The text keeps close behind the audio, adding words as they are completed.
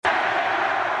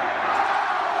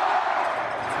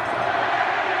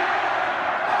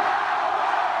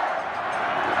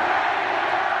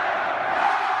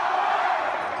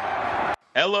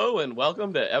Hello and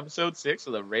welcome to episode 6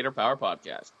 of the Raider Power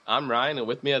Podcast. I'm Ryan, and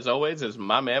with me as always is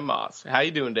my man Moss. How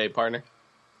you doing today, partner?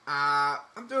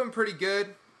 I'm doing pretty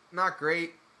good. Not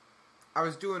great. I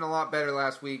was doing a lot better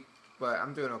last week, but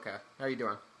I'm doing okay. How you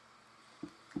doing?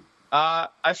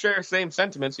 I share the same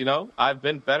sentiments, I've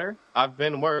been better, I've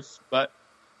been worse, but,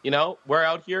 we're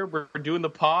out here, we're doing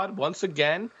the pod once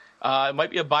again. It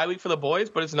might be a bye week for the boys,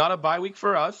 but it's not a bye week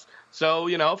for us.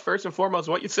 So, first and foremost,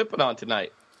 what you sipping on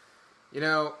tonight?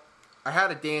 I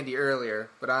had a dandy earlier,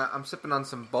 but I'm sipping on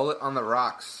some Bullet on the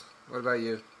Rocks. What about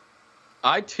you?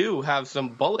 I, too, have some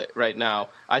Bullet right now.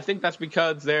 I think that's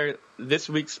because they're this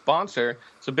week's sponsor.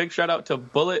 So big shout-out to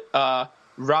Bullet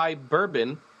Rye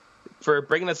Bourbon for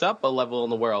bringing us up a level in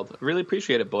the world. Really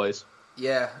appreciate it, boys.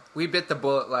 Yeah, we bit the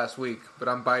bullet last week, but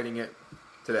I'm biting it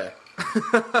today.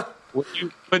 When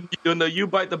you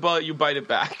bite the bullet, you bite it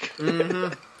back.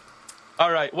 Mm-hmm.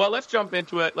 All right, well, let's jump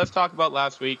into it. Let's talk about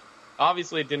last week.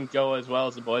 Obviously, it didn't go as well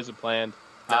as the boys had planned.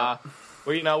 No.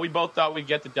 We both thought we'd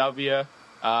get the W.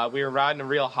 We were riding a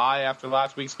real high after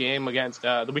last week's game against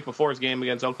the week before's game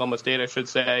against Oklahoma State, I should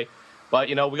say. But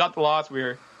we got the loss. We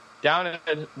were down at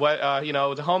it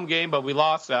was a home game, but we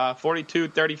lost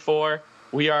 42-34.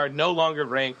 We are no longer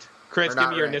ranked. Chris, give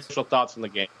me your initial thoughts on the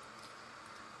game.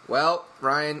 Well,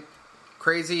 Ryan,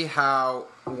 crazy how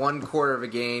one quarter of a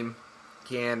game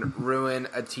can ruin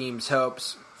a team's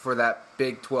hopes for that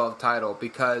Big 12 title,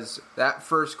 because that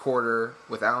first quarter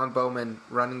with Alan Bowman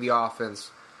running the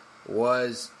offense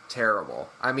was terrible.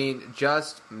 I mean,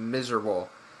 just miserable.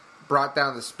 Brought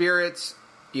down the spirits.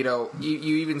 You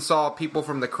even saw people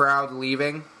from the crowd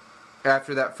leaving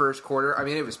after that first quarter. I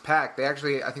mean, it was packed. I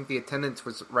think the attendance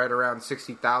was right around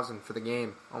 60,000 for the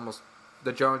game. Almost.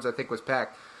 The Jones, I think, was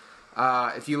packed.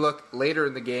 If you look later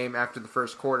in the game after the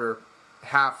first quarter,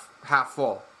 half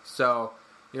full. So,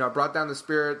 it brought down the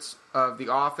spirits of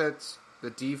the offense, the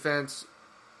defense,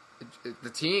 the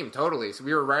team, totally. So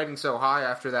we were riding so high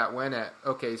after that win at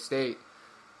OK State.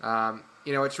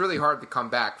 It's really hard to come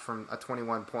back from a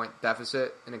 21-point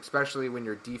deficit, and especially when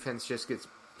your defense just gets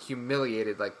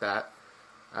humiliated like that.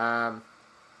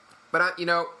 But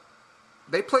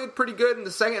they played pretty good in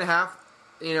the second half.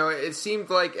 It seemed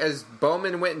like as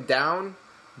Bowman went down,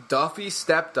 Duffy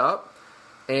stepped up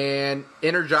and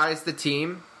energized the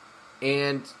team.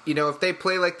 And, if they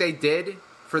play like they did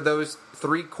for those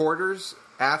 3 quarters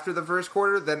after the first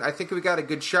quarter, then I think we got a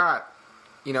good shot,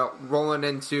 rolling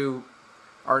into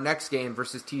our next game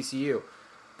versus TCU.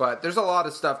 But there's a lot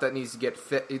of stuff that needs to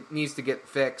get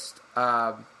fixed.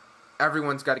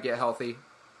 Everyone's got to get healthy,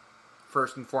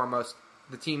 first and foremost.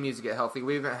 The team needs to get healthy.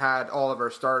 We haven't had all of our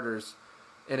starters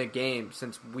in a game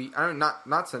since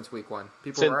not since week 1.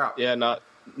 People were out. Yeah, not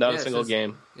a single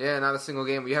game. Yeah, not a single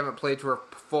game. We haven't played to our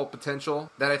full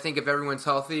potential. That I think if everyone's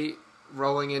healthy,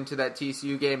 rolling into that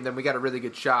TCU game, then we got a really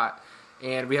good shot.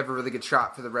 And we have a really good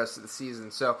shot for the rest of the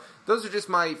season. So those are just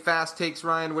my fast takes,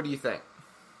 Ryan. What do you think?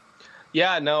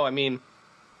 Yeah, no, I mean,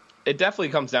 it definitely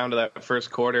comes down to that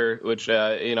first quarter, which,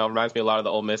 reminds me a lot of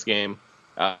the Ole Miss game.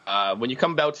 When you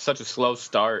come out to such a slow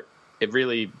start, it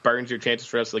really burns your chances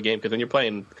for the rest of the game, because when you're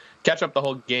playing catch up the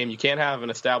whole game, you can't have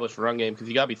an established run game because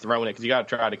you got to be throwing it, because you got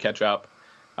to try to catch up.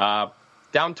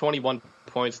 Down 21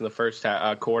 points in the first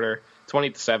quarter,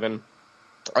 20-7.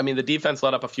 I mean, the defense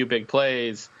let up a few big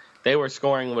plays. They were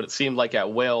scoring what it seemed like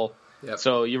at will. Yep.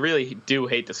 So you really do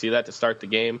hate to see that to start the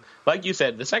game. Like you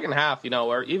said, the second half,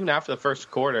 or even after the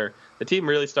first quarter, the team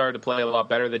really started to play a lot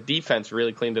better. The defense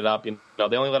really cleaned it up. They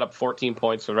only let up 14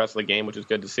 points for the rest of the game, which is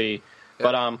good to see. Yep.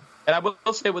 But and I will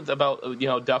say about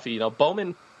Duffy,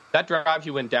 Bowman, that drive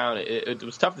he went down, it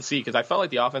was tough to see, because I felt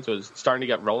like the offense was starting to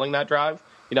get rolling that drive.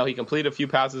 He completed a few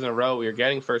passes in a row. We were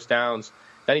getting first downs.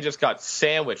 Then he just got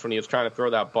sandwiched when he was trying to throw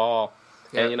that ball.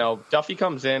 Yep. And, Duffy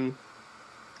comes in.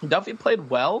 Duffy played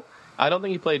well. I don't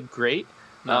think he played great.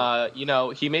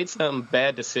 No. He made some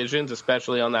bad decisions,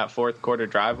 especially on that fourth quarter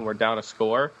drive when we're down a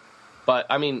score. But,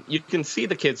 I mean, you can see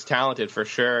the kid's talented for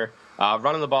sure.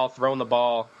 Running the ball, throwing the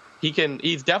ball.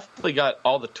 He's definitely got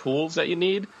all the tools that you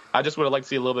need. I just would have liked to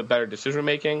see a little bit better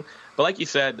decision-making. But like you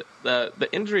said, the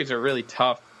injuries are really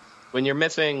tough. When you're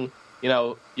missing,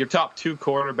 your top 2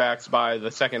 quarterbacks by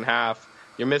the second half,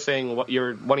 you're missing one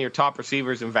of your top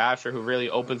receivers in Vasher, who really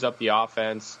opens up the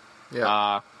offense.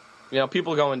 Yeah.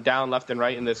 People going down left and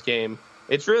right in this game.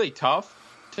 It's really tough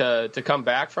to come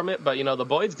back from it. But, the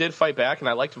boys did fight back, and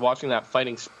I liked watching that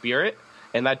fighting spirit.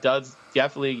 And that does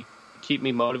definitely keep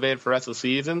me motivated for the rest of the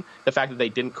season, the fact that they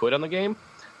didn't quit on the game.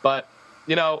 But,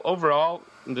 overall,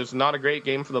 there's not a great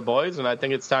game for the boys, and I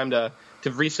think it's time to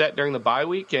reset during the bye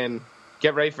week and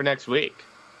get ready for next week.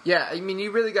 Yeah, I mean,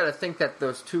 you really got to think that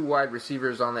those 2 wide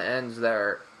receivers on the ends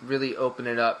there, really open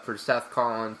it up for Seth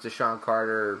Collins, Deshaun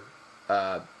Carter,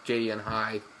 Jadian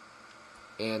Hyde,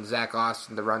 and Zach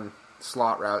Austin to run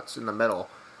slot routes in the middle.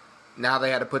 Now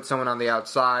they had to put someone on the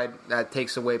outside that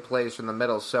takes away plays from the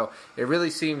middle. So it really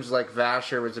seems like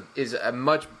Vasher is a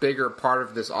much bigger part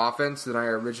of this offense than I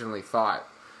originally thought.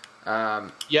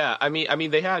 Yeah, I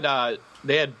mean they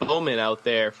had Bowman out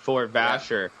there for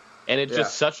Vasher, and it's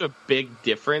just such a big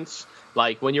difference.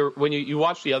 Like when you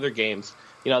watch the other games,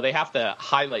 they have to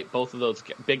highlight both of those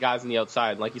big guys on the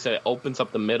outside. Like you said, it opens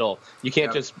up the middle. You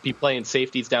can't just be playing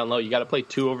safeties down low. You got to play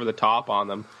two over the top on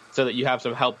them so that you have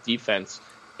some help defense.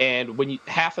 And when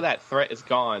half of that threat is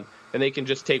gone, then they can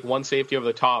just take one safety over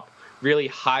the top, really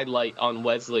highlight on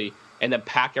Wesley, and then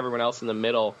pack everyone else in the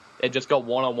middle and just go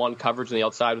one-on-one coverage on the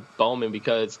outside with Bowman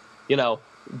because,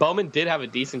 Bowman did have a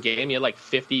decent game. He had like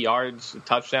 50 yards, a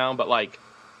touchdown, but like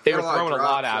they were throwing a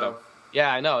lot at him.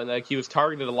 Yeah, I know. And like he was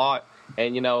targeted a lot.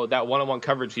 And, that one-on-one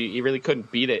coverage, he really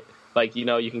couldn't beat it. Like, you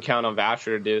can count on Vasher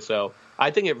to do. So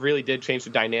I think it really did change the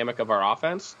dynamic of our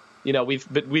offense.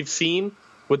 We've seen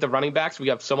with the running backs, we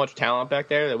have so much talent back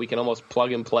there that we can almost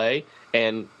plug and play.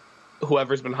 And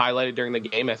whoever's been highlighted during the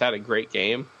game has had a great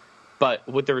game. But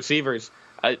with the receivers,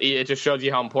 it just shows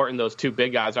you how important those two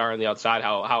big guys are on the outside,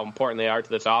 how important they are to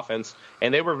this offense.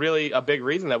 And they were really a big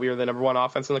reason that we were the number one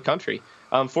offense in the country.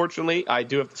 Unfortunately, I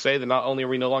do have to say that not only are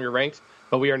we no longer ranked,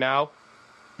 but we are now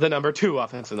the number 2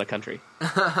 offense in the country.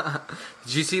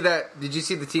 Did you see that? Did you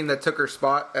see the team that took her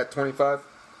spot at 25?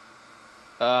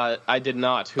 I did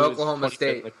not. Who Oklahoma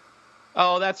State.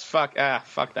 Oh, that's fuck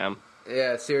them.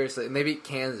 Yeah, seriously. Maybe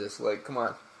Kansas. Like, come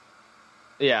on.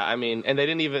 Yeah, I mean, and they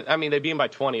didn't even. I mean, they beat them by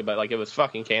 20, but like it was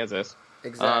fucking Kansas.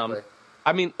 Exactly.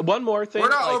 I mean, one more thing. We're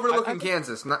not overlooking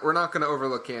Kansas. We're not going to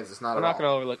overlook Kansas. We're not going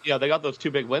to overlook. Yeah, they got those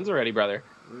 2 big wins already, brother.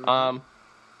 Mm-hmm.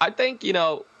 I think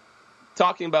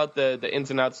talking about the ins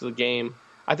and outs of the game,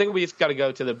 I think we just got to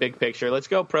go to the big picture. Let's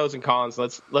go pros and cons.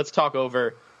 Let's talk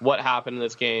over what happened in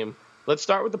this game. Let's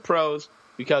start with the pros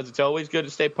because it's always good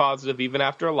to stay positive even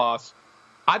after a loss.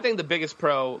 I think the biggest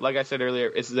pro, like I said earlier,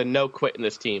 is the no quit in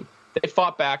this team. They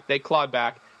fought back. They clawed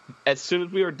back. As soon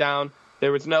as we were down,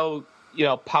 there was no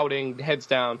pouting, heads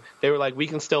down. They were like, we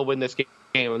can still win this game,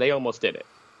 and they almost did it.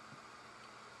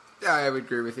 Yeah, I would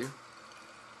agree with you.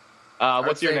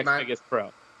 What's your next biggest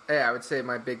pro? Yeah, I would say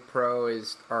my big pro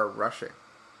is our rushing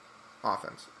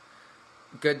offense.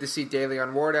 Good to see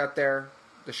Daleon Ward out there,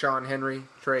 Deshaun Henry,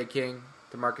 Trey King,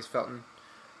 DeMarcus Felton,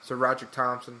 Sir Roderick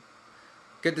Thompson.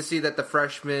 Good to see that the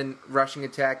freshman rushing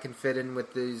attack can fit in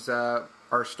with these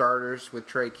our starters with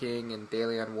Trey King and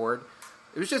Daleon Ward.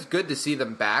 It was just good to see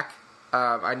them back.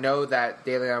 I know that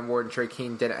Daleon Ward and Trey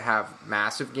King didn't have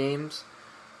massive games,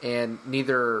 and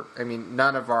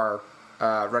none of our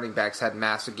running backs had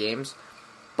massive games.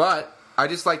 But I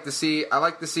like to see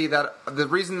that the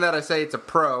reason that I say it's a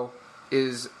pro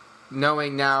is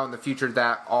knowing now in the future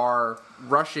that our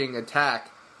rushing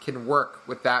attack can work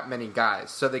with that many guys,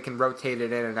 so they can rotate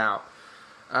it in and out.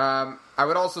 I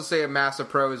would also say a massive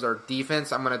pro is our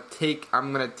defense. I'm gonna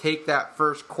take that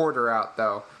first quarter out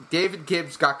though. David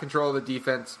Gibbs got control of the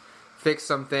defense, fixed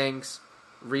some things,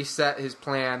 reset his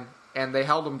plan, and they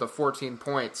held him to 14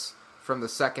 points from the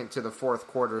second to the fourth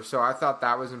quarter. So I thought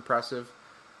that was impressive.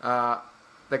 My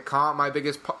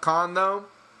biggest con though,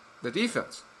 the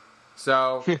defense.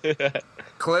 So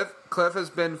Kliff has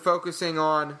been focusing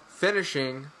on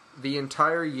finishing the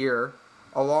entire year,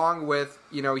 along with,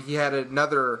 he had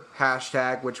another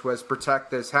hashtag, which was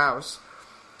protect this house.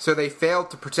 So they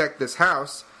failed to protect this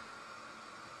house.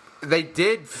 They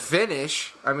did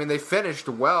finish. They finished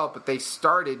well, but they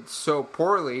started so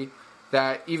poorly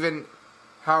that even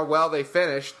how well they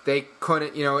finished, they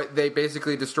couldn't, they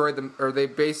basically destroyed them, or they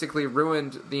basically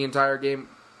ruined the entire game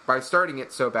by starting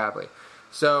it so badly.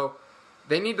 So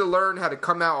they need to learn how to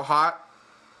come out hot.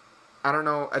 I don't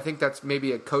know. I think that's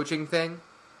maybe a coaching thing.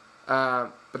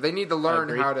 But they need to learn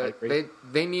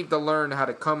they need to learn how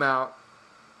to come out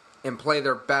and play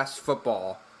their best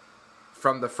football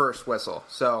from the first whistle.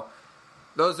 So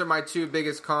those are my 2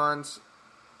 biggest cons.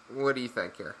 What do you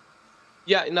think here?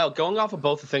 Yeah, no, going off of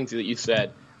both the things that you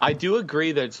said, I do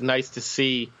agree that it's nice to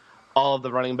see all of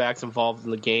the running backs involved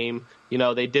in the game.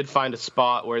 They did find a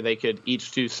spot where they could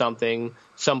each do something.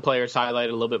 Some players highlighted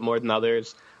a little bit more than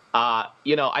others. I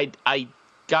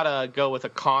gotta go with a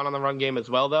con on the run game as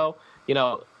well, though.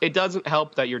 It doesn't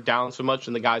help that you're down so much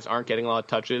and the guys aren't getting a lot of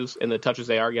touches, and the touches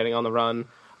they are getting on the run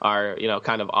are,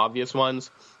 kind of obvious ones.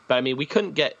 But we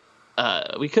couldn't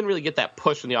really get that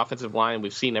push in the offensive line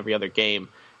we've seen every other game,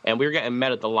 and we were getting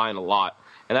met at the line a lot.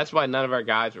 And that's why none of our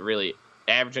guys were really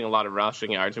averaging a lot of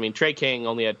rushing yards. Trey King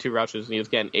only had 2 rushes and he was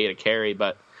getting 8 a carry,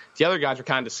 but the other guys were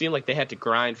kind of seemed like they had to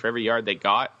grind for every yard they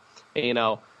got. And,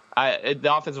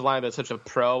 the offensive line has been such a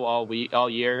pro all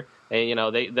year,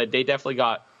 and they definitely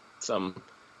got some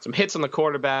hits on the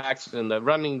quarterbacks, and the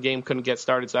running game couldn't get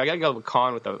started. So I got to go with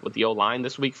con with the O-line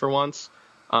this week for once.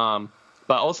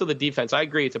 But also the defense, I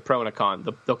agree it's a pro and a con.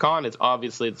 The con is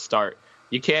obviously the start.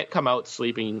 You can't come out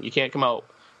sleeping. You can't come out,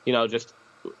 just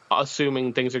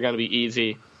assuming things are going to be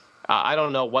easy. I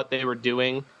don't know what they were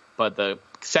doing, but the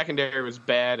secondary was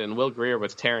bad, and Will Grier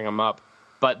was tearing them up.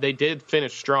 But they did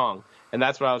finish strong, and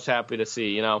that's what I was happy to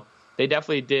see. They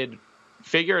definitely did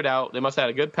figure it out. They must have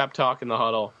had a good pep talk in the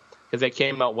huddle because they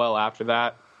came out well after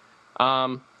that.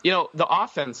 The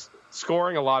offense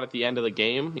scoring a lot at the end of the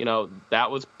game,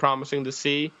 that was promising to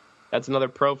see. That's another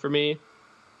pro for me.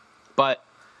 But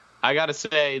I got to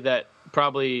say that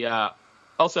probably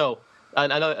also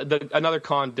another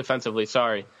con defensively,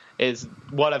 is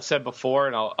what I've said before,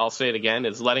 and I'll say it again,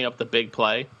 is letting up the big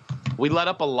play. We let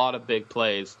up a lot of big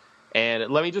plays, and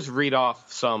let me just read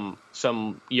off some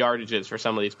yardages for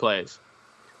some of these plays.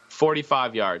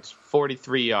 45 yards,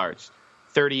 43 yards,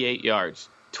 38 yards,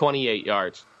 28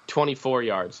 yards, 24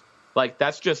 yards. Like,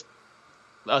 that's just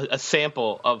a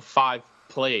sample of 5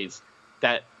 plays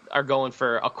that are going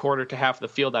for a quarter to half the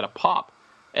field at a pop.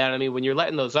 And, I mean, when you're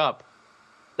letting those up,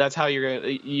 that's how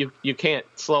you can't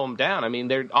slow them down. I mean,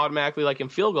 they're automatically, like, in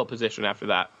field goal position after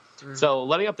that. Mm-hmm. So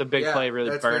letting up the big play really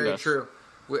burned us. That's very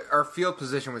true. Our field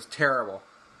position was terrible.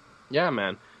 Yeah,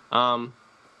 man.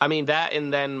 I mean, that,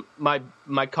 and then my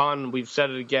con, we've said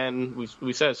it again,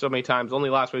 we said it so many times, only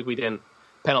last week we didn't.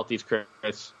 Penalties,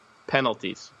 Chris.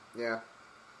 Penalties. Yeah.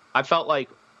 I felt like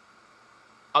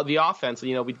the offense,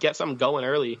 we'd get something going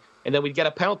early, and then we'd get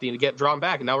a penalty and get drawn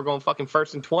back, and now we're going fucking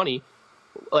 1st and 20,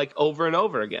 like, over and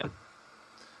over again.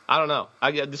 I don't know.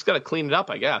 I just got to clean it up,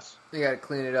 I guess. You got to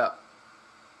clean it up.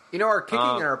 Our kicking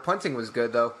and our punting was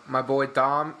good, though. My boy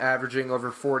Dom averaging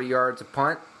over 40 yards a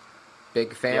punt.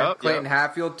 Big fan. Yep, Clayton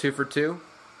Hatfield, 2 for 2.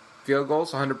 Field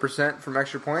goals, 100% from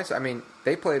extra points. I mean,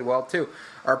 they played well, too.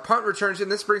 Our punt returns,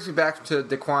 and this brings me back to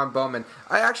Daquan Bowman.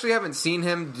 I actually haven't seen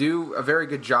him do a very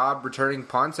good job returning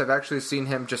punts. I've actually seen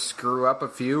him just screw up a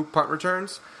few punt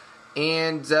returns.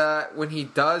 And when he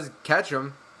does catch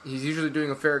them, he's usually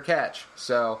doing a fair catch.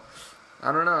 So,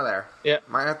 I don't know there. Yeah.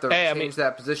 Might have to change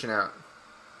that position out.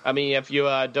 I mean, if you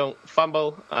don't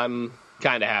fumble, I'm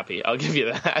kind of happy. I'll give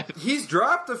you that. He's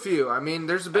dropped a few. I mean,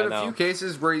 there's been a few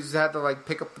cases where he's had to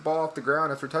pick up the ball off the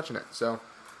ground after touching it. So,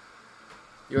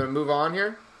 you want to move on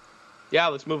here? Yeah,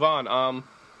 let's move on.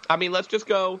 I mean, let's just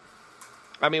go.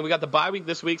 I mean, we got the bye week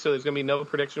this week, so there's going to be no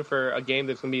prediction for a game.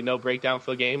 There's going to be no breakdown for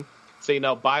the game.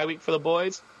 So, bye week for the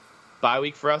boys, bye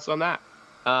week for us on that.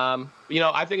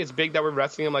 I think it's big that we're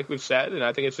resting them like we've said, and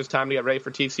I think it's just time to get ready for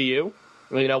TCU.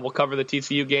 We'll cover the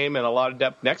TCU game in a lot of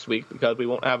depth next week because we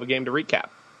won't have a game to recap.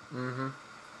 Mm-hmm.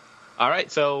 All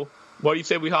right, so what do you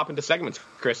say we hop into segments,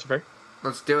 Christopher?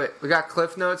 Let's do it. We got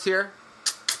Kliff notes here.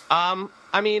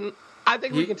 I mean, I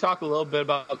think we can talk a little bit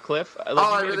about Kliff. All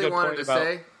I really wanted to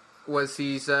say was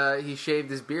he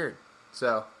shaved his beard.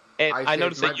 So and I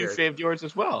noticed that you shaved yours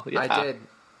as well. Yeah. I did.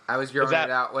 I was growing it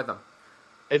out with him.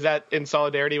 Is that in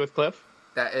solidarity with Kliff?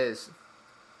 That is.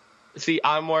 See,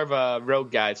 I'm more of a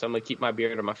rogue guy, so I'm going to keep my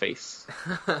beard on my face.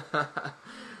 Yeah,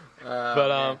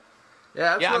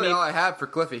 that's all I have for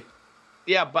Kliffy.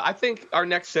 Yeah, but I think our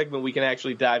next segment we can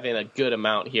actually dive in a good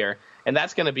amount here, and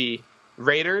that's going to be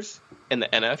Raiders and the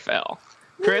NFL.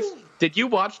 Chris, did you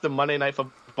watch the Monday Night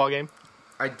Football game?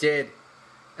 I did,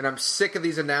 and I'm sick of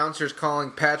these announcers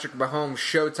calling Patrick Mahomes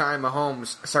Showtime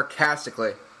Mahomes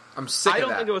sarcastically. I'm sick of that. I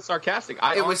don't think it was sarcastic.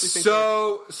 It was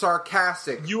so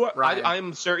sarcastic. I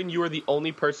am certain you are the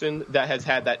only person that has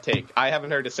had that take. I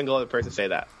haven't heard a single other person say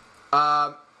that.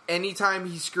 Anytime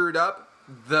he screwed up,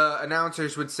 the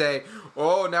announcers would say,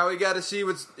 "Oh, now we got to see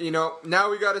now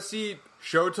we got to see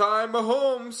Showtime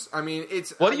Mahomes." I mean,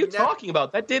 it's. What are you talking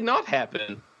about? That did not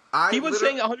happen. He was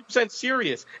saying 100%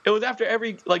 serious. It was after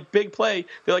every big play.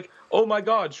 They're like, "Oh my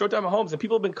God, Showtime Mahomes," and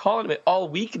people have been calling him it all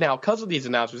week now because of these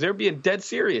announcers. They're being dead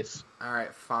serious. All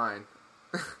right, fine.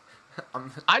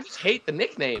 I just hate the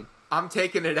nickname. I'm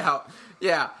taking it out.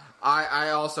 Yeah, I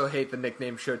also hate the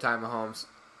nickname Showtime Mahomes.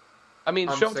 I mean,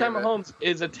 Showtime Mahomes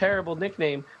is a terrible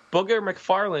nickname. Booger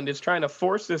McFarland is trying to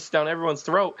force this down everyone's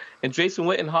throat, and Jason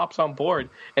Witten hops on board,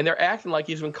 and they're acting like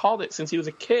he's been called it since he was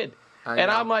a kid.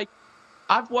 I'm like,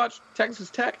 I've watched Texas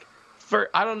Tech for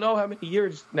I don't know how many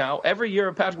years now, every year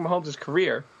of Patrick Mahomes'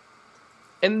 career,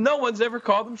 and no one's ever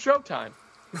called him Showtime.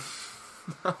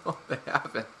 No, they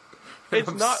haven't.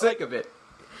 I'm sick of it.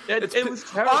 It was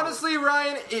terrible. Honestly,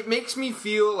 Ryan, it makes me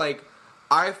feel like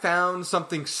I found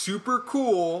something super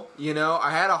cool.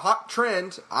 I had a hot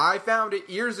trend. I found it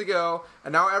years ago,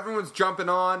 and now everyone's jumping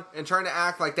on and trying to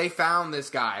act like they found this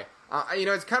guy.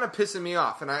 It's kind of pissing me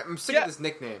off, and I'm sick of this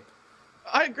nickname.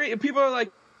 I agree. People are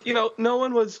like, no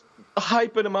one was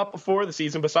hyping him up before the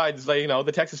season besides,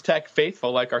 the Texas Tech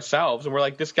faithful like ourselves. And we're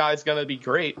like, this guy's going to be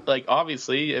great. Like,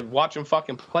 obviously, watch him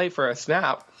fucking play for a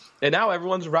snap. And now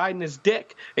everyone's riding his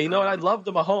dick. And you know what? I love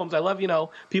the Mahomes. I love,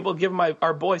 people give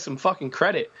our boy some fucking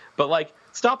credit. But,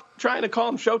 stop trying to call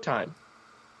him Showtime.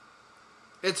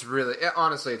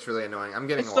 Honestly, it's really annoying. I'm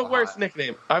getting It's the worst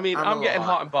nickname. I mean, I'm getting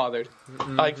hot and bothered.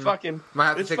 Mm-hmm. Fucking. Might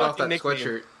have to take off that nickname.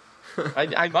 sweatshirt.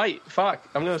 I might. Fuck.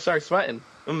 I'm going to start sweating.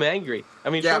 I'm angry. I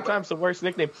mean, Showtime's the worst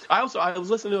nickname. I was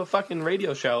listening to a fucking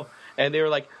radio show, and they were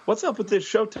like, "What's up with this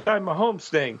Showtime Mahomes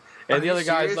thing?" And the other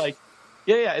guy's like,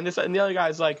 "Yeah," and the other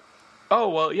guy's like, "Oh,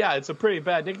 well, yeah, it's a pretty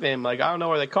bad nickname. Like, I don't know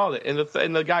where they called it."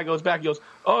 And the guy goes back, he goes,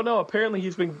 "Oh no, apparently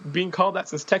he's been being called that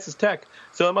since Texas Tech,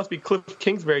 so it must be Kliff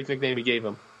Kingsbury's nickname he gave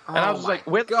him." And I was like,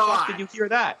 "Where the fuck did you hear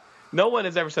that? No one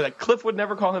has ever said that. Kliff would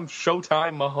never call him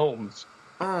Showtime Mahomes."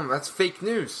 Oh, that's fake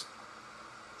news.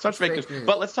 Such fake news.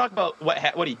 But let's talk about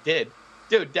what he did.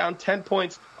 Dude, down 10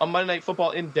 points on Monday Night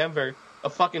Football in Denver, a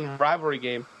fucking rivalry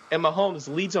game, and Mahomes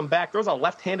leads him back. Throws a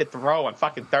left-handed throw on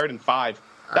fucking 3rd and 5.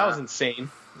 That was insane.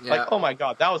 Yeah. Oh my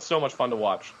God, that was so much fun to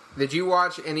watch. Did you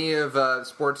watch any of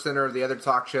SportsCenter or the other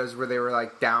talk shows where they were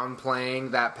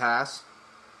downplaying that pass?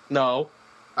 No.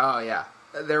 Oh yeah,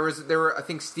 there were. I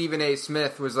think Stephen A.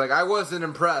 Smith was like, "I wasn't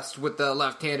impressed with the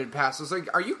left-handed pass." I was like,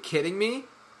 "Are you kidding me?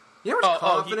 You know how much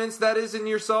confidence that is in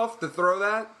yourself to throw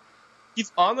that?"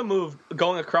 He's on the move,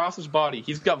 going across his body.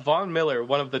 He's got Von Miller,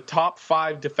 one of the top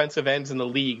 5 defensive ends in the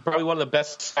league, probably one of the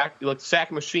best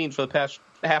sack machines for the past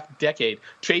half decade,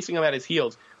 chasing him at his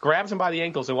heels, grabs him by the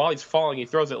ankles, and while he's falling, he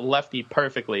throws it lefty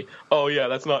perfectly. Oh yeah,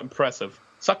 that's not impressive.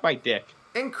 Suck my dick.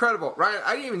 Incredible. Ryan,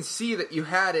 I didn't even see that you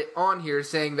had it on here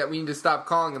saying that we need to stop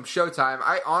calling him Showtime.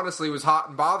 I honestly was hot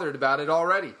and bothered about it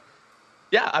already.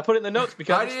 Yeah, I put it in the notes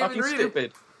because it's fucking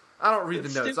stupid. I don't read the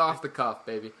notes. Stupid. Off the cuff,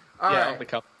 baby. All right. Off the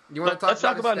cuff. You want to Let's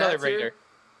talk about another Raider. Here?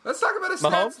 Let's talk about his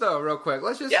stats, though, real quick.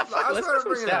 Let's just. Yeah, let's go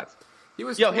through stats. He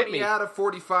was 20 out of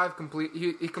 45 complete.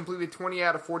 He completed 20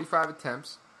 out of 45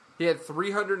 attempts. He had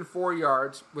 304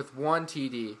 yards with 1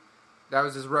 TD. That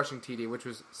was his rushing TD, which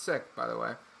was sick, by the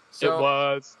way. So, it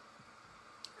was.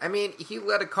 I mean, he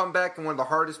led a comeback in one of the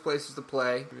hardest places to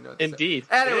play. Indeed.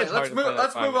 Anyway, let's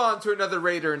move on to another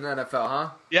Raider in the NFL, huh?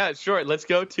 Yeah, sure. Let's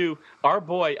go to our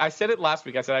boy. I said it last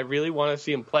week. I said I really want to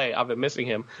see him play. I've been missing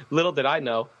him. Little did I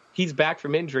know, he's back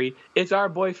from injury. It's our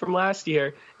boy from last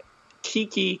year,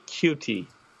 Keke Cutie.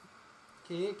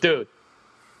 Dude,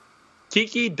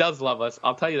 Keke does love us.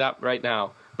 I'll tell you that right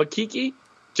now. But Keke,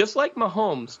 just like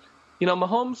Mahomes,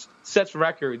 Mahomes sets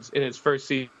records in his first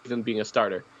season being a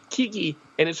starter. Keke,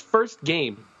 in his first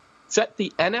game, set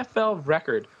the NFL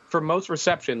record for most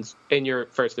receptions in your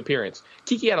first appearance.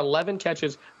 Keke had 11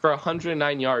 catches for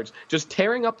 109 yards, just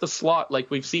tearing up the slot like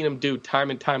we've seen him do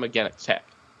time and time again at Tech.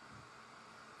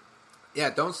 Yeah,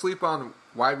 don't sleep on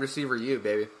wide receiver U,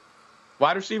 baby.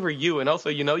 Wide receiver U, and also,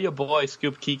 your boy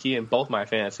scooped Keke in both my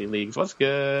fantasy leagues. What's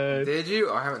good? Did you?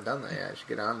 Oh, I haven't done that yet. I should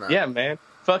get on that. Yeah, man.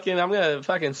 I'm going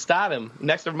to start him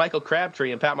next to Michael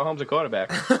Crabtree and Pat Mahomes at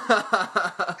quarterback.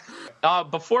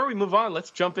 Before we move on, let's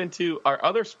jump into our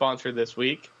other sponsor this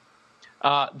week,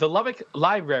 the Lubbock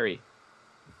Library.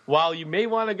 While you may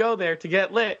want to go there to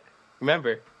get lit,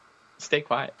 remember, stay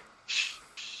quiet.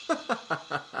 Oh,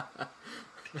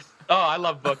 I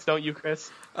love books, don't you, Chris?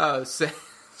 Oh,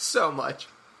 so much.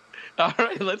 All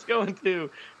right, let's go into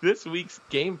this week's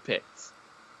game picks.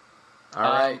 All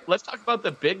right. Let's talk about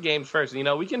the big games first.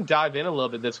 We can dive in a little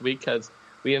bit this week because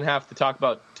we didn't have to talk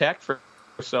about Tech for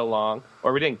so long,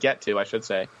 or we didn't get to, I should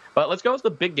say. But let's go with the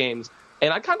big games.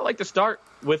 And I'd kind of like to start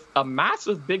with a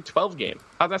massive Big 12 game.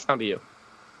 How's that sound to you?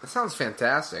 That sounds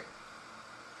fantastic.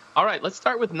 All right, let's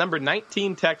start with number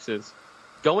 19, Texas,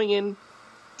 going in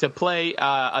to play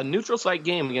a neutral site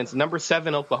game against number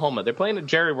 7, Oklahoma. They're playing at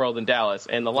Jerry World in Dallas,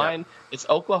 and the line is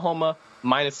Oklahoma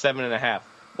minus 7.5.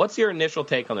 What's your initial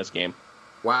take on this game?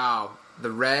 Wow,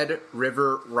 the Red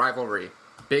River rivalry.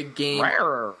 Big game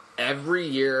every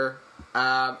year.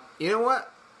 You know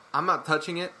what? I'm not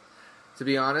touching it, to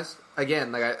be honest.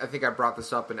 Again, I think I brought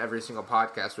this up in every single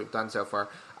podcast we've done so far.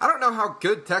 I don't know how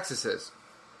good Texas is.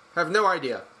 I have no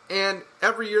idea. And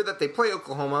every year that they play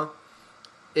Oklahoma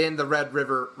in the Red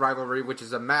River rivalry, which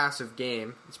is a massive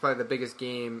game, it's probably the biggest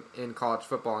game in college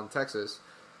football in Texas,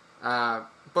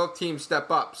 both teams step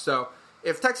up. So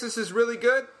if Texas is really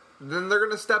good, then they're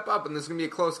going to step up, and this is going to be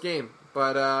a close game.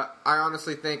 But I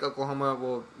honestly think Oklahoma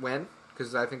will win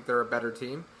because I think they're a better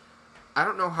team. I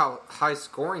don't know how high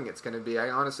scoring it's going to be. I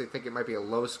honestly think it might be a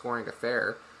low scoring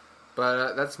affair.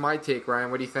 But that's my take,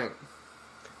 Ryan. What do you think?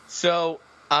 So,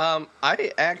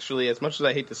 I actually, as much as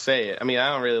I hate to say it, I mean,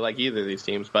 I don't really like either of these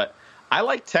teams, but I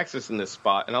like Texas in this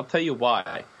spot, and I'll tell you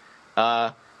why.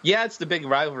 Yeah, it's the big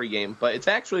rivalry game, but it's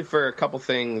actually for a couple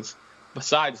things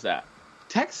besides that.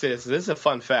 Texas, this is a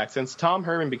fun fact, since Tom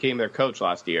Herman became their coach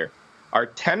last year, are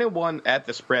 10-1 at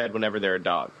the spread whenever they're a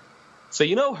dog. So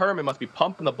Herman must be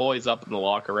pumping the boys up in the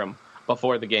locker room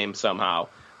before the game somehow.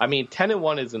 I mean,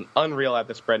 10-1 is an unreal at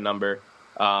the spread number.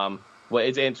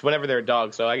 It's whenever they're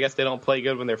dogs, so I guess they don't play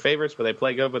good when they're favorites, but they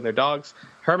play good when they're dogs.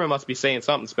 Herman must be saying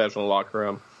something special in the locker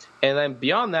room. And then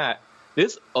beyond that,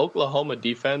 this Oklahoma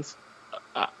defense,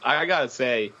 I gotta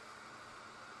say,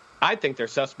 I think they're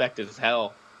suspect as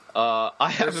hell. I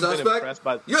haven't been impressed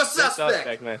by. You're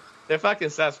suspect, man. They're fucking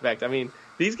suspect. I mean,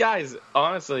 these guys,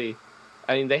 honestly,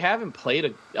 they haven't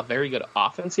played a very good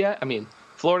offense yet. I mean,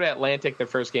 Florida Atlantic, their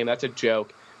first game, that's a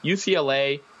joke.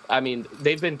 UCLA, I mean,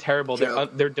 they've been terrible.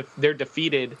 They're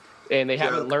defeated, and they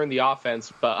haven't learned the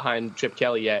offense behind Chip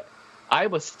Kelly yet.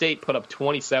 Iowa State put up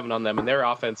 27 on them, and their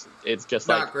offense, it's just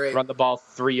like run the ball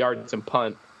 3 yards and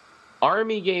punt.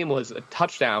 Army game was a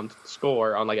touchdown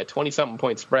score on like a 20-something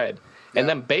point spread. And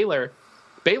then Baylor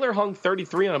hung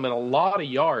 33 on them in a lot of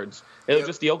yards. It was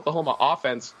just the Oklahoma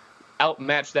offense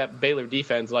outmatched that Baylor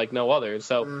defense like no other.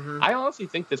 So I honestly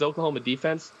think this Oklahoma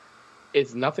defense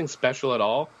is nothing special at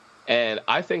all. And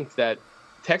I think that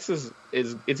Texas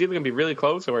it's either going to be really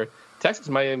close or Texas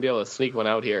might even be able to sneak one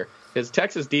out here. Because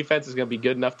Texas defense is going to be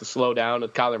good enough to slow down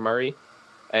with Kyler Murray.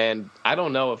 And I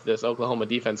don't know if this Oklahoma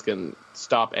defense can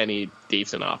stop any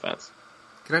decent offense.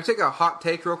 Can I take a hot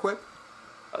take real quick?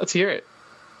 Let's hear it.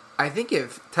 I think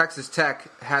if Texas Tech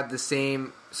had the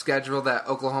same schedule that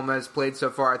Oklahoma has played so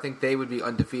far, I think they would be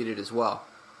undefeated as well.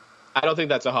 I don't think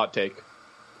that's a hot take.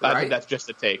 I think that's just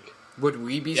a take. Would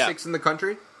we be sixth in the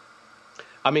country?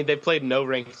 I mean, they've played no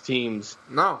ranked teams.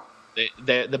 No.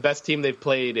 The best team they've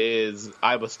played is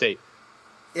Iowa State.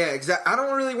 Yeah, exactly. I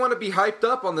don't really want to be hyped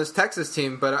up on this Texas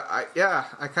team, but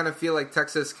I kind of feel like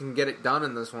Texas can get it done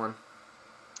in this one.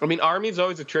 I mean, Army's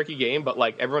always a tricky game, but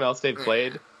like everyone else they've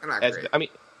played,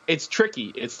 it's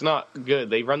tricky. It's not good.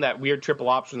 They run that weird triple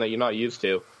option that you're not used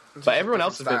to. But everyone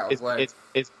else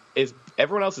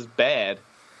everyone else is bad,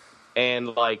 and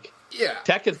like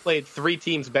Tech has played 3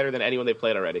 teams better than anyone they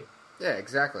played already. Yeah,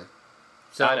 exactly.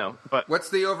 So I know, but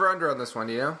what's the over/under on this one?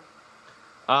 Do you know?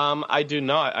 I do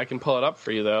not. I can pull it up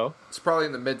for you though. It's probably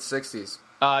in the mid-60s.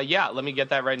 Yeah, let me get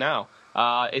that right now.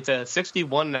 It's a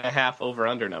 61.5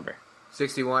 over/under number.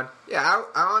 61. Yeah,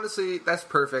 I honestly, that's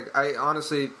perfect. I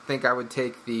honestly think I would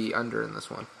take the under in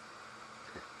this one.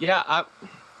 Yeah,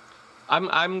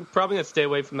 I'm probably gonna stay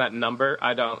away from that number.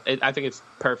 I think it's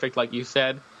perfect, like you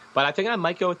said. But I think I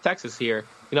might go with Texas here.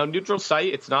 Neutral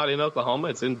site. It's not in Oklahoma.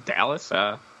 It's in Dallas.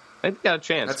 I think they got a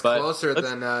chance. That's closer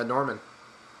than Norman.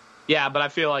 Yeah, but I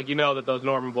feel like that those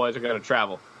Norman boys are going to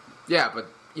travel. Yeah, but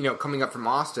coming up from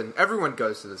Austin, everyone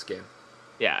goes to this game.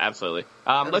 Yeah, absolutely.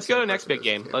 Let's go to the next big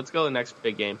game. Let's go to the next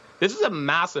big game. This is a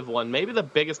massive one, maybe the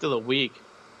biggest of the week.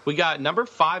 We got number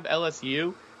 5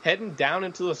 LSU heading down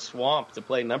into the swamp to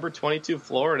play number 22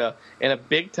 Florida in a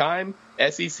big-time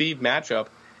SEC matchup.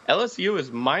 LSU is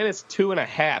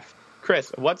 -2.5.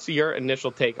 Chris, what's your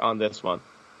initial take on this one?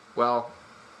 Well,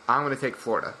 I'm going to take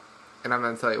Florida, and I'm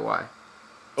going to tell you why.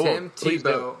 Tim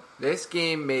Tebow, this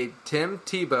game made Tim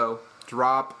Tebow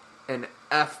drop an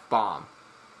F-bomb.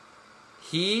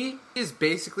 He is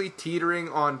basically teetering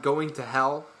on going to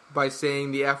hell by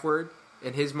saying the F word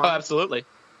in his mind. Oh, absolutely.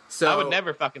 So I would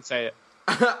never fucking say it.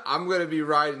 I'm going to be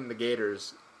riding the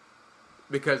Gators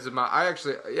because of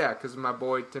my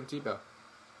boy Tim Tebow.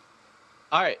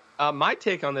 All right, my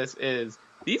take on this is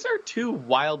these are 2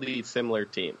 wildly similar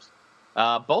teams.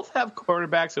 Both have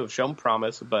quarterbacks who have shown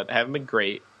promise but haven't been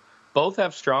great. Both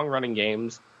have strong running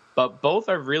games, but both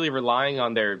are really relying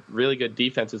on their really good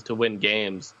defenses to win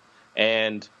games.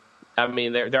 And, I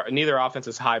mean, neither offense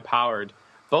is high-powered.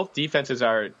 Both defenses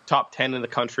are top 10 in the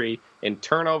country in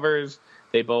turnovers.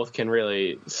 They both can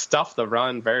really stuff the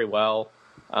run very well.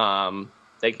 I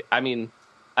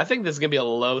think this is going to be a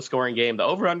low-scoring game. The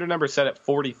over-under number is set at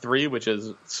 43, which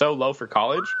is so low for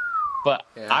college. But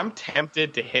I'm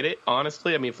tempted to hit it,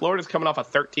 honestly. I mean, Florida's coming off a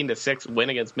 13-6 win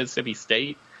against Mississippi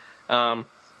State. I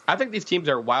think these teams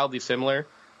are wildly similar,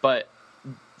 but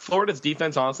Florida's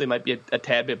defense, honestly, might be a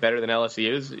tad bit better than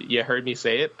LSU's. You heard me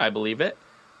say it. I believe it.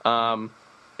 And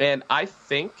I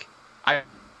think I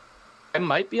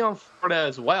might be on Florida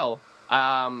as well.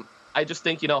 I just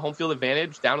think, home field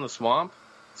advantage down in the swamp.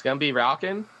 It's going to be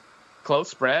rocking. Close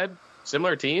spread.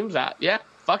 Similar teams.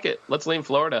 fuck it. Let's lean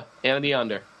Florida and the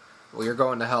under. Well, you're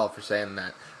going to hell for saying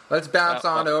that. Let's bounce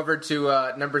on over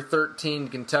to number 13,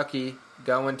 Kentucky,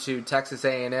 going to Texas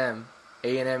A&M.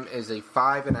 A&M is a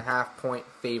 5.5-point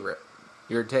favorite.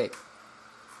 Your take?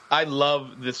 I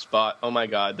love this spot. Oh my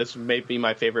god, this may be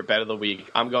my favorite bet of the week.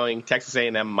 I'm going Texas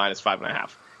A&M minus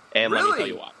 5.5, and really? Let me tell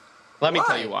you why. Let me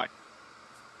tell you why.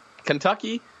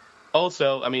 Kentucky,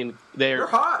 also, I mean, they're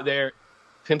hot.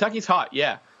 Kentucky's hot,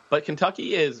 yeah, but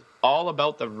Kentucky is all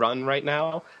about the run right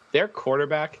now. Their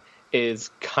quarterback is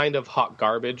kind of hot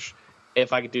garbage,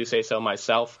 if I do say so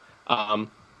myself.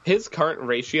 His current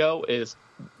ratio is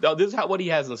this is what he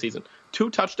has in the season: 2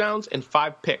 touchdowns and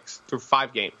 5 picks through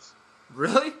 5 games.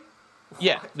 Really?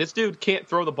 Yeah, this dude can't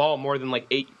throw the ball more than like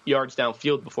 8 yards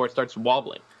downfield before it starts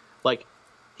wobbling. Like,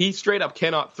 he straight up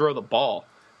cannot throw the ball.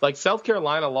 Like, South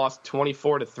Carolina lost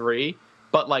 24-3,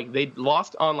 but like they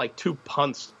lost on like 2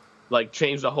 punts, like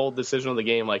changed the whole decision of the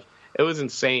game. Like, it was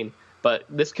insane. But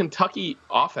this Kentucky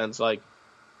offense, like,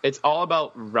 it's all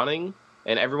about running,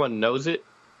 and everyone knows it.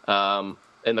 And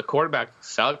the quarterback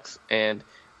sucks. And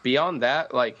beyond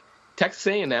that, like, Texas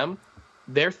A&M,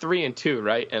 they're 3-2,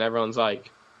 right? And everyone's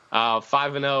like,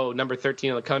 5-0, number 13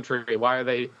 in the country. Why are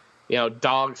they,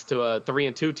 dogs to a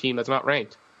 3-2 team that's not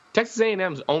ranked? Texas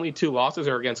A&M's only 2 losses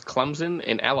are against Clemson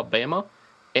and Alabama.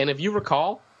 And if you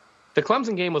recall, the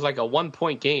Clemson game was like a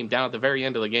 1-point game down at the very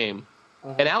end of the game.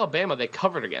 And Alabama, they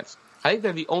covered against. I think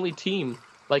they're the only team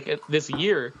like this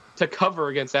year to cover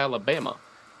against Alabama.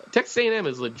 Texas A&M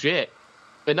is legit.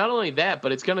 And not only that,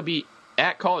 but it's going to be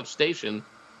at College Station.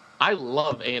 I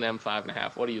love A&M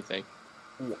 5.5. What do you think?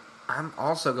 I'm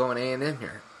also going A&M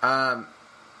here.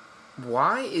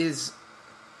 Why is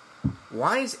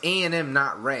A&M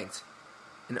not ranked?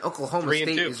 And Oklahoma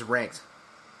State is ranked.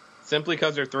 Simply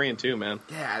because they're 3-2, man.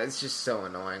 Yeah, it's just so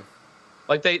annoying.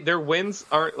 Like their wins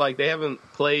aren't like they haven't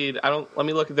played. Let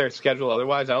me look at their schedule.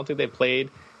 Otherwise, I don't think they played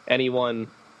anyone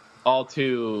all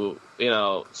too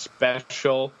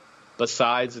special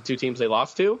besides the 2 teams they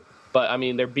lost to. But, I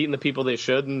mean, they're beating the people they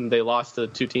should, and they lost to the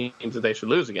 2 teams that they should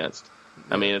lose against.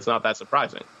 I mean, it's not that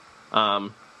surprising. I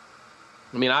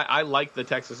like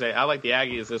the I like the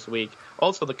Aggies this week.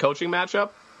 Also, the coaching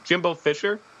matchup, Jimbo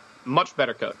Fisher, much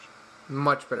better coach.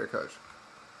 Much better coach.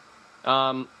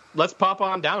 Let's pop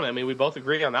on down. I mean, we both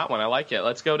agree on that one. I like it.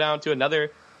 Let's go down to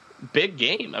another big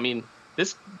game. I mean,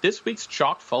 this week's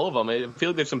chock full of them. I feel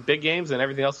like there's some big games, and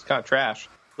everything else is kind of trash.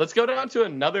 Let's go down to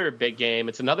another big game.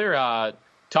 It's another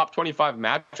top 25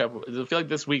 matchup. I feel like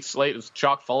this week's slate is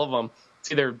chock full of them.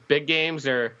 It's either big games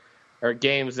or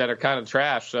games that are kind of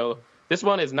trash. So this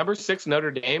one is number 6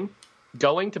 Notre Dame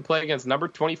going to play against number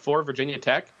 24 Virginia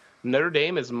Tech. Notre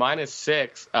Dame is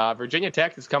 -6. Virginia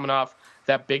Tech is coming off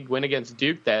that big win against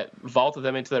Duke that vaulted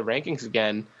them into the rankings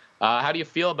again. How do you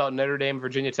feel about Notre Dame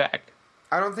Virginia Tech?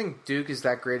 I don't think Duke is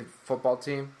that great a football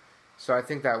team, so I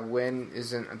think that win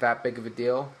isn't that big of a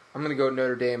deal. I'm going to go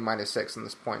Notre Dame -6 on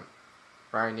this point.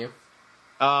 Ryan, you?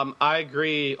 I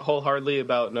agree wholeheartedly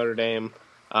about Notre Dame.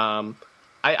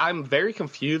 I'm very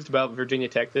confused about Virginia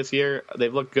Tech this year.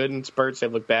 They've looked good in spurts.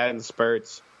 They've looked bad in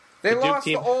spurts. They lost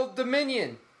to Old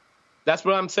Dominion. That's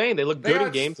what I'm saying. They look good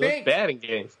in games. They look bad in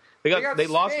games. They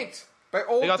lost by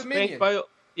Old Dominion.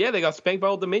 They got spanked by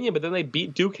Old Dominion, but then they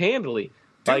beat Duke handily.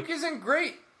 Duke isn't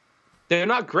great. They're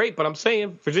not great, but I'm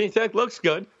saying Virginia Tech looks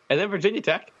good, and then Virginia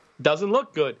Tech doesn't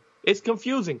look good. It's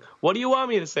confusing. What do you want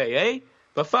me to say, eh?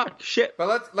 But fuck, shit. But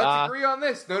let's agree on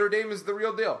this. Notre Dame is the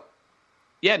real deal.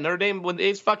 Yeah, Notre Dame, when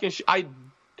it's fucking I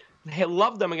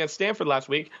loved them against Stanford last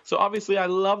week, so obviously I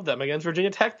love them against Virginia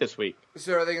Tech this week.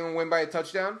 So are they going to win by a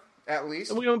touchdown, at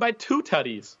least? We're going to win by 2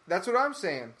 tutties. That's what I'm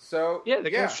saying. So yeah,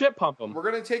 they're going to shit pump them. We're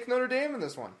going to take Notre Dame in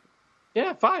this one.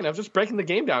 Yeah, fine. I was just breaking the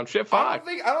game down. Shit, fuck. I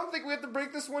don't think we have to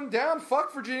break this one down.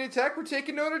 Fuck Virginia Tech. We're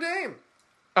taking Notre Dame.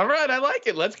 All right, I like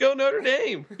it. Let's go Notre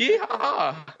Dame.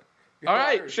 Yeehaw. All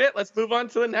right, shit. Let's move on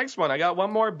to the next one. I got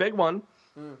one more big one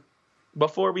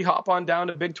before we hop on down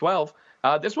to Big 12.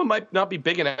 This one might not be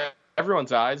big in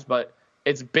everyone's eyes, but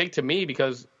it's big to me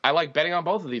because I like betting on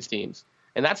both of these teams.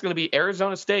 And that's going to be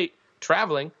Arizona State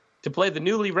traveling to play the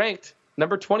newly ranked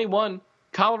number 21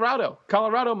 Colorado.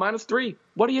 Colorado -3.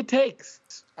 What do you take?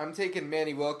 I'm taking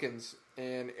Manny Wilkins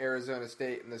and Arizona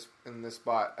State in this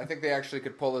spot. I think they actually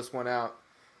could pull this one out.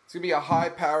 It's going to be a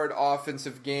high-powered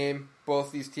offensive game.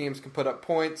 Both these teams can put up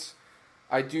points.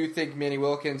 I do think Manny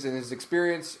Wilkins and his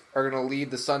experience are going to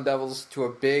lead the Sun Devils to a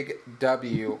big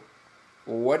W.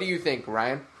 What do you think,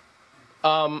 Ryan?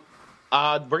 We're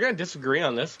going to disagree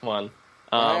on this one.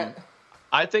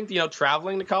 I think,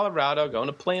 traveling to Colorado, going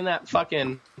to play in that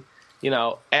fucking,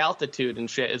 altitude and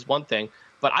shit is one thing.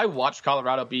 But I watched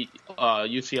Colorado beat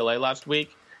UCLA last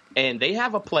week, and they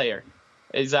have a player.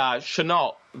 Is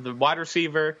Chenault, the wide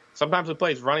receiver. Sometimes he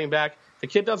plays running back. The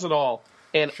kid does it all.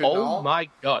 And Chenault? Oh my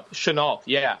God, Chenault,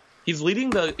 yeah. He's leading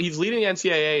the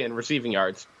NCAA in receiving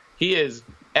yards. He is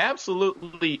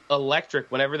absolutely electric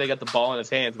whenever they get the ball in his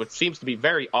hands, which seems to be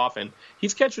very often.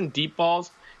 He's catching deep balls.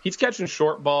 He's catching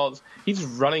short balls. He's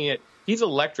running it. He's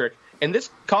electric. And this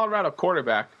Colorado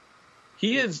quarterback,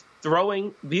 he's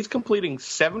completing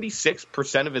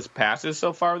 76% of his passes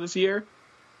so far this year.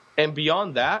 And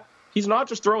beyond that, he's not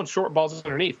just throwing short balls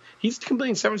underneath. He's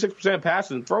completing 76% of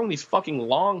passes and throwing these fucking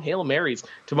long Hail Marys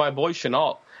to my boy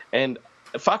Chenault. And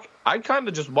I kind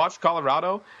of just watched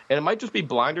Colorado, and it might just be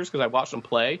blinders because I watched them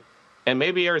play. And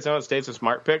maybe Arizona State's a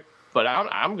smart pick, but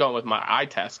I'm going with my eye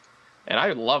test. And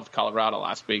I loved Colorado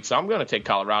last week, so I'm going to take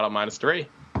Colorado -3.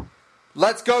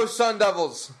 Let's go, Sun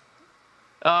Devils.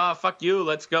 Fuck you.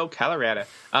 Let's go, Colorado.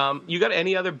 You got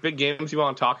any other big games you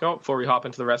want to talk about before we hop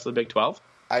into the rest of the Big 12?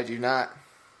 I do not.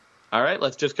 All right,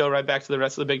 let's just go right back to the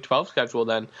rest of the Big 12 schedule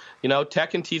then.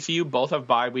 Tech and TCU both have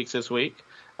bye weeks this week.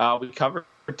 We covered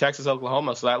Texas,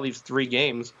 Oklahoma, so that leaves 3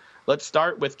 games. Let's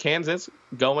start with Kansas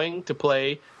going to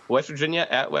play West Virginia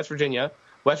at West Virginia.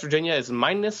 West Virginia is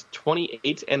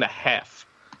 -28.5.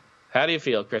 How do you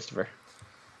feel, Christopher?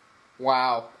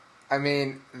 Wow. I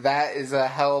mean, that is a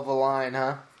hell of a line,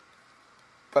 huh?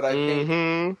 But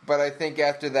I think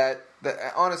after that,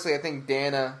 honestly, I think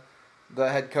Dana, the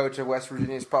head coach of West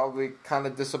Virginia, is probably kind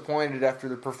of disappointed after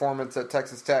the performance at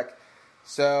Texas Tech.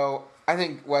 So I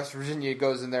think West Virginia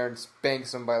goes in there and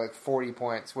spanks them by like 40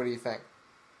 points. What do you think?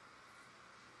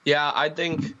 Yeah, I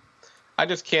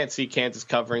just can't see Kansas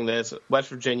covering this. West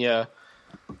Virginia,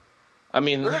 I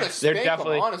mean, they're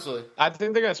definitely them, honestly. I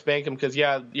think they're going to spank them because,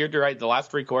 yeah, you're right. The last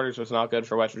 3 quarters was not good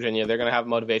for West Virginia. They're going to have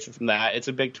motivation from that. It's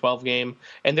a Big 12 game,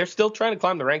 and they're still trying to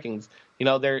climb the rankings.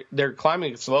 They're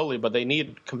climbing slowly, but they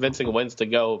need convincing wins to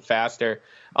go faster.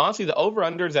 Honestly, the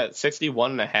over-under is at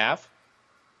 61.5,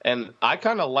 and I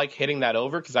kind of like hitting that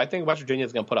over because I think West Virginia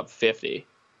is going to put up 50.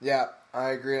 Yeah,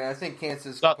 I agree. And I think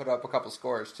Kansas can put up a couple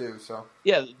scores too. So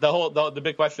yeah, the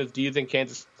big question is, do you think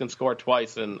Kansas can score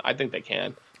twice? And I think they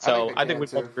can. So I think we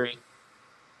both agree.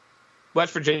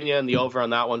 West Virginia and the over on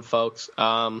that one, folks.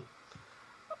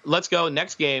 Let's go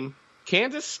next game.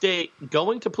 Kansas State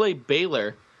going to play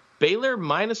Baylor. Baylor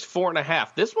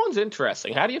 -4.5. This one's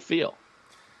interesting. How do you feel?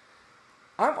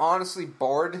 I'm honestly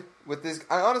bored with this.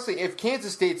 If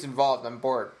Kansas State's involved, I'm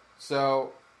bored.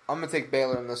 So I'm going to take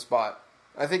Baylor in this spot.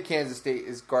 I think Kansas State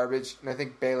is garbage, and I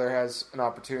think Baylor has an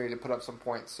opportunity to put up some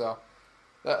points. So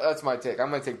that's my take. I'm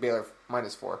going to take Baylor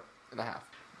 -4.5.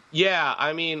 Yeah,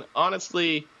 I mean,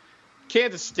 honestly,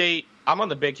 Kansas State, I'm on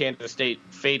the big Kansas State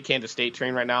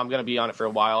train right now. I'm going to be on it for a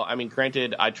while. I mean,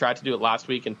 granted, I tried to do it last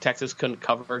week, and Texas couldn't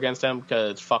cover against them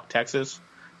because fuck Texas.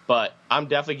 But I'm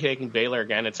definitely taking Baylor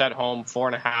again. It's at home,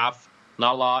 4.5,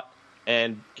 not a lot.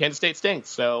 And Kansas State stinks.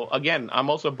 So, again, I'm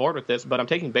also bored with this, but I'm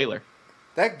taking Baylor.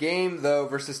 That game, though,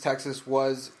 versus Texas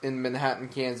was in Manhattan,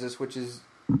 Kansas, which is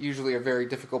usually a very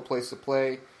difficult place to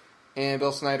play. And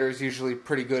Bill Snyder is usually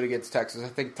pretty good against Texas. I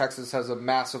think Texas has a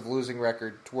massive losing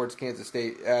record towards Kansas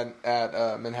State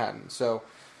at Manhattan. So,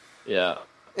 yeah,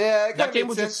 that game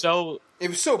was just so. It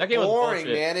was so boring,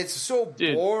 man. It's so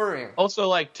boring. Also,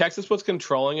 like, Texas was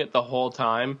controlling it the whole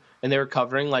time, and they were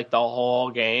covering like the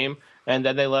whole game, and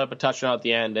then they let up a touchdown at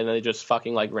the end, and then they just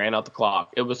fucking like ran out the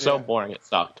clock. It was so boring, it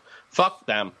sucked. Fuck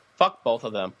them. Fuck both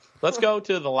of them. Let's go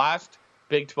to the last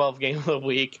Big 12 game of the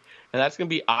week, and that's going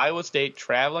to be Iowa State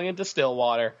traveling into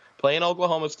Stillwater, playing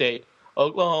Oklahoma State.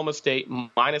 Oklahoma State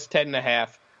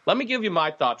 -10.5. Let me give you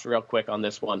my thoughts real quick on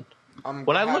this one.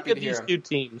 When I look at these two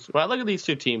teams, I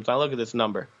look at this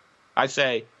number, I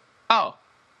say, oh,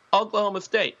 Oklahoma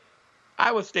State.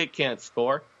 Iowa State can't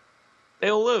score.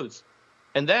 They'll lose.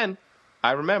 And then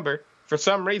I remember, for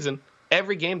some reason,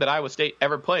 every game that Iowa State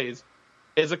ever plays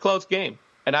is a close game.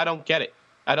 And I don't get it.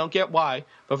 I don't get why,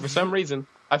 but for some reason,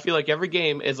 I feel like every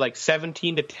game is like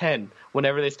 17-10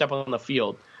 whenever they step on the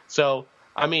field. So,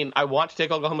 I mean, I want to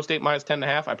take Oklahoma State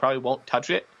 -10.5. I probably won't touch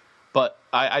it, but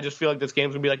I just feel like this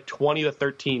game's going to be like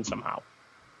 20-13 somehow.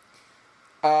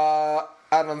 I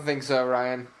don't think so,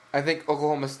 Ryan. I think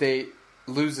Oklahoma State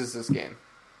loses this game.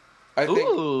 I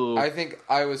think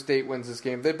Iowa State wins this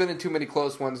game. They've been in too many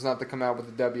close ones not to come out with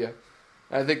a W.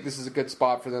 I think this is a good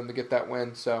spot for them to get that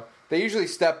win. So they usually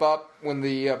step up when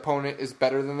the opponent is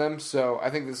better than them. So I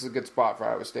think this is a good spot for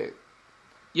Iowa State.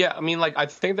 Yeah, I mean, like, I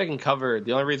think they can cover.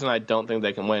 The only reason I don't think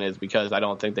they can win is because I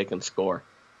don't think they can score.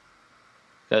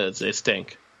 Because they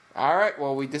stink. All right,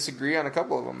 well, we disagree on a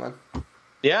couple of them then.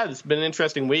 Yeah, it's been an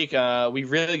interesting week. We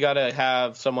really got to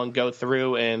have someone go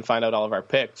through and find out all of our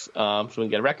picks so we can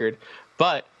get a record.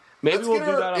 But Maybe Let's we'll get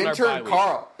do that on our bye intern week.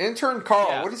 Carl. Intern Carl,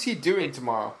 Yeah. what is he doing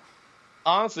tomorrow?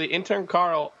 Honestly, intern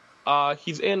Carl,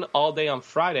 he's in all day on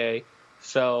Friday.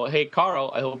 So, hey,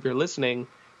 Carl, I hope you're listening.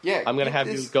 Yeah, I'm going to have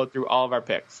you go through all of our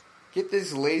picks. Get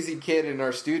this lazy kid in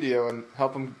our studio and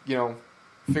help him,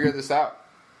 figure this out.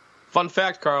 Fun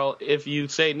fact, Carl, if you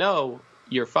say no,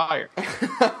 you're fired.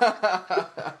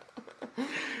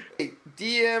 Hey,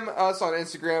 DM us on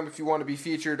Instagram if you want to be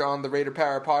featured on the Raider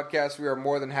Power podcast. We are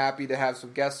more than happy to have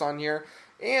some guests on here.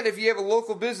 And if you have a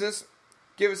local business,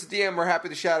 give us a DM. We're happy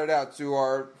to shout it out to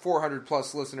our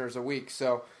 400-plus listeners a week.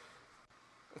 So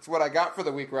that's what I got for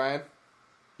the week, Ryan.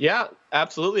 Yeah,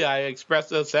 absolutely. I express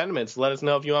those sentiments. Let us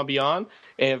know if you want to be on.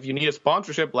 And if you need a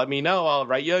sponsorship, let me know. I'll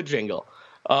write you a jingle.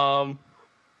 So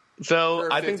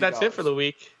I think that's it for the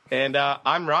week. And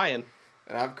I'm Ryan.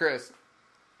 And I'm Chris.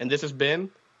 And this has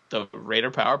been the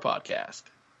Raider Power Podcast.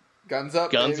 Guns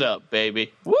up, Guns baby. up,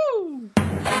 baby. Woo!